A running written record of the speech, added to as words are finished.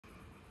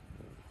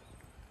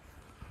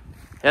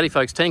Howdy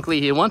folks, Tankley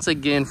here once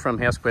again from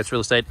Housequest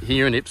Real Estate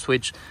here in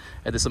Ipswich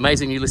at this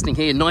amazing new listing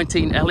here,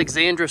 19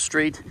 Alexandra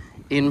Street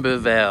in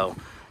Booval.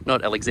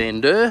 Not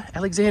Alexander,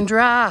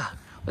 Alexandra.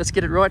 Let's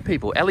get it right,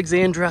 people.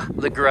 Alexandra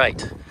the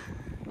Great.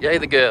 Yay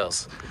the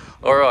girls.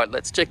 All right,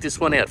 let's check this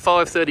one out.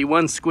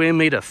 531 square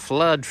metre,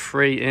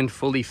 flood-free and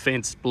fully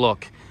fenced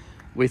block.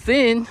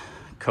 Within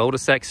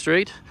cul-de-sac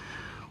street,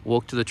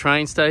 walk to the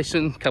train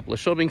station, couple of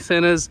shopping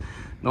centres,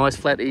 nice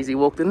flat easy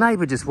walk. The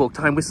neighbour just walked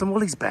home with some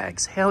Woolies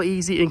bags. How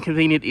easy and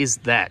convenient is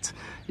that?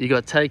 You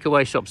got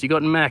takeaway shops, you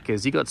got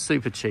Macca's, you got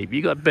Super Cheap,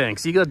 you got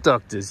banks, you got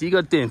doctors, you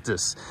got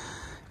dentists.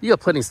 You got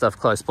plenty of stuff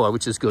close by,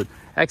 which is good.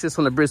 Access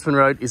on the Brisbane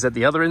Road is at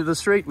the other end of the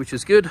street, which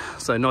is good.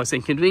 So nice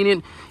and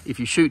convenient. If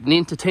you're shooting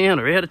into town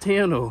or out of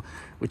town or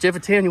whichever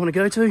town you want to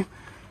go to,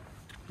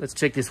 let's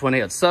check this one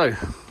out. So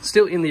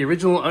still in the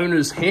original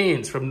owner's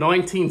hands from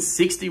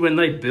 1960 when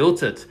they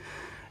built it.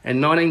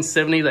 And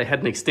 1970 they had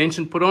an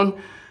extension put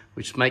on,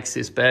 which makes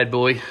this bad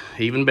boy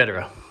even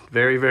better.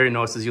 Very, very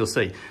nice, as you'll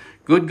see.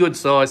 Good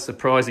size,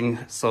 surprising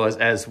size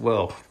as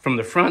well. From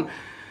the front,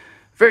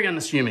 very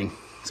unassuming.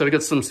 So we've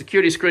got some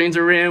security screens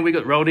around, we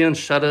got roll down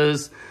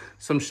shutters,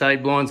 some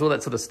shade blinds, all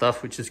that sort of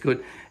stuff, which is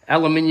good.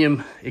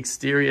 Aluminium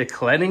exterior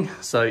cladding,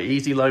 so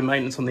easy low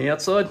maintenance on the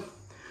outside.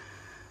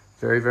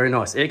 Very, very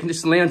nice. Air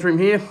conditioned lounge room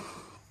here.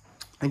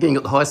 Again,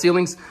 got the high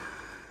ceilings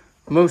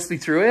mostly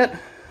throughout.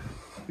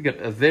 We've got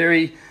a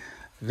very,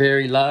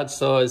 very large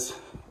size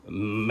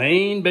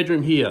main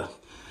bedroom here.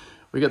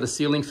 We got the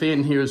ceiling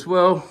fan here as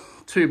well.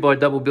 2 by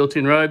double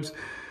built-in robes.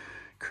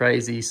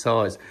 Crazy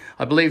size.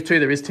 I believe too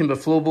there is timber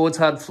floorboards,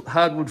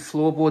 hardwood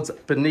floorboards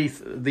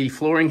beneath the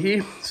flooring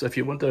here. So if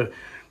you want to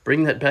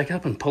bring that back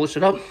up and polish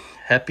it up,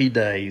 happy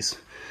days.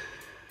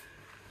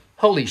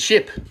 Holy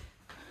ship.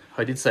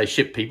 I did say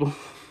ship, people.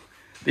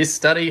 This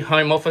study,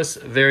 home office,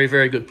 very,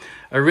 very good.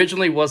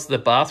 Originally was the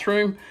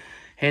bathroom,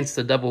 hence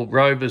the double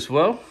robe as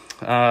well.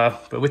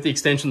 But with the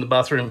extension, the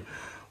bathroom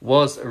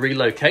was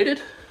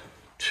relocated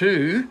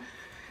to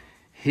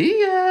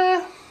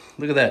here.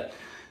 Look at that.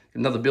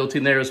 Another built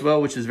in there as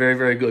well, which is very,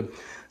 very good.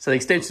 So the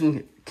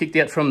extension kicked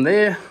out from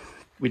there,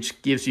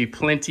 which gives you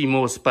plenty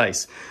more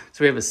space.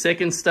 So we have a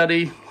second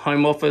study,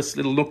 home office,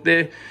 little nook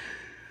there,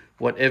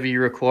 whatever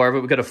you require. But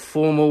we've got a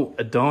formal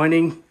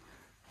dining,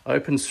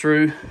 opens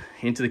through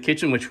into the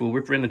kitchen, which we'll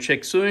rip around and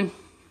check soon.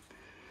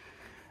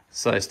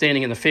 So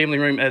standing in the family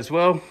room as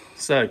well.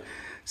 So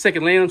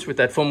second lounge with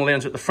that formal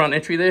lounge at the front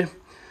entry there.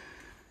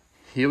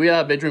 Here we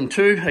are, bedroom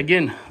 2.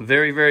 Again,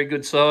 very, very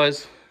good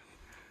size.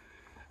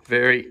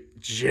 Very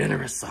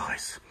generous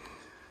size.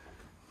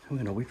 I'm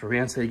going to whip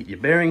around so you get your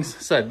bearings.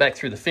 So back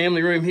through the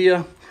family room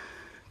here.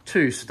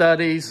 2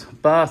 studies,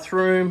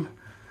 bathroom,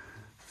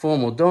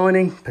 formal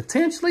dining,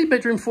 potentially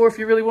bedroom 4 if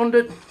you really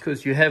wanted it,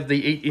 because you have the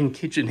eat-in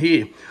kitchen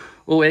here.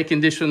 All air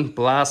conditioned,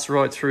 blasts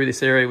right through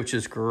this area, which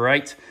is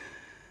great.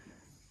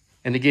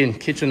 And again,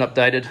 kitchen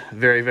updated,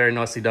 very, very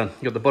nicely done.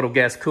 You got the bottle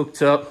gas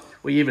cooktop.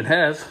 We even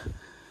have,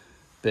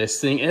 best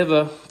thing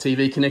ever,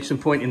 TV connection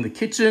point in the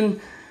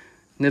kitchen.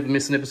 Never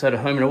miss an episode of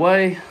Home and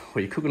Away,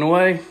 where you're cooking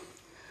away.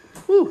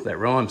 Woo, that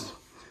rhymes.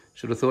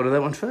 Should have thought of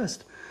that one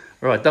first.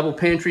 All right, double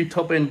pantry,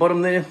 top and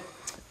bottom there,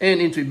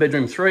 and into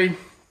bedroom 3.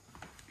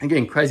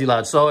 Again, crazy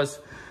large size.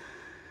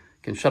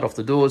 Can shut off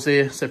the doors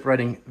there,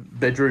 separating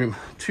bedroom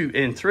 2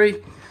 and 3.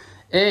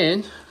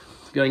 And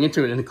going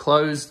into an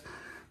enclosed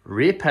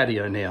rear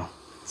patio now.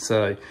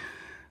 So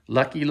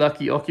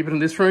lucky occupant in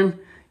this room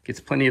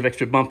gets plenty of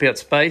extra bump out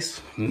space.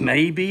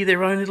 Maybe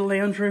their own little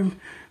lounge room.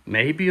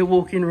 Maybe a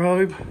walk-in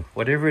robe,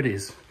 whatever it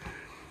is.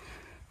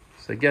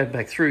 So go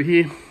back through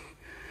here.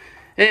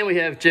 And we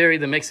have Jerry,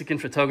 the Mexican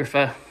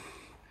photographer.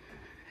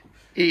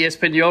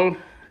 Espanol,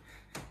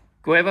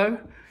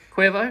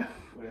 Cuervo,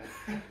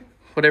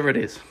 whatever it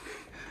is.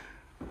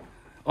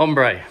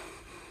 Hombre.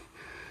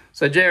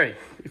 So Jerry,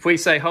 if we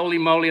say holy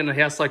moly in a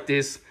house like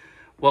this,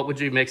 what would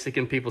you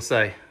Mexican people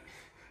say?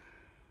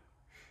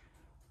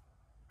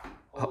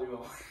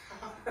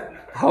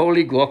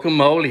 Holy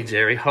guacamole,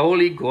 Jerry.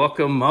 Holy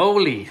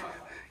guacamole.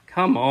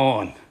 Come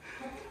on.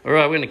 All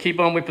right, we're going to keep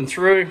on whipping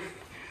through.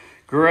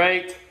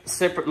 Great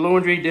separate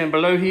laundry down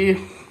below here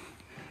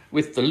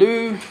with the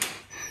loo.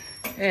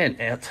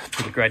 And out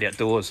to the great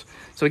outdoors.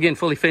 So again,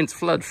 fully fenced,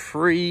 flood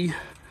free.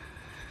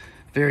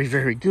 Very,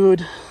 very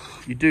good.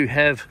 You do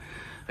have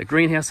a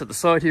greenhouse at the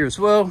side here as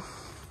well.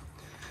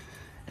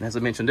 And as I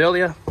mentioned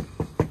earlier,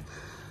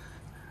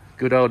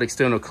 good old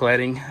external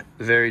cladding.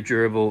 Very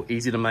durable,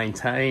 easy to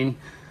maintain.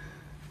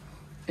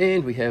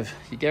 And we have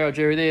your garage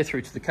area there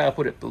through to the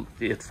carport at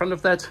the front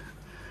of that.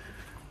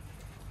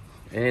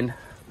 And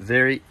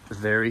very,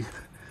 very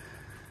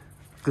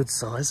good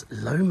size,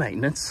 low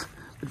maintenance,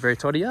 but very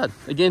tidy yard.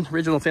 Again,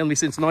 original family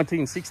since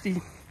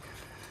 1960.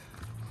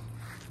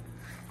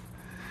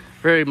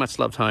 Very much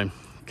loved home.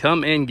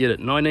 Come and get it.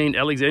 19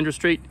 Alexandra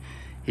Street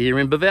here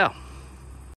in Booval.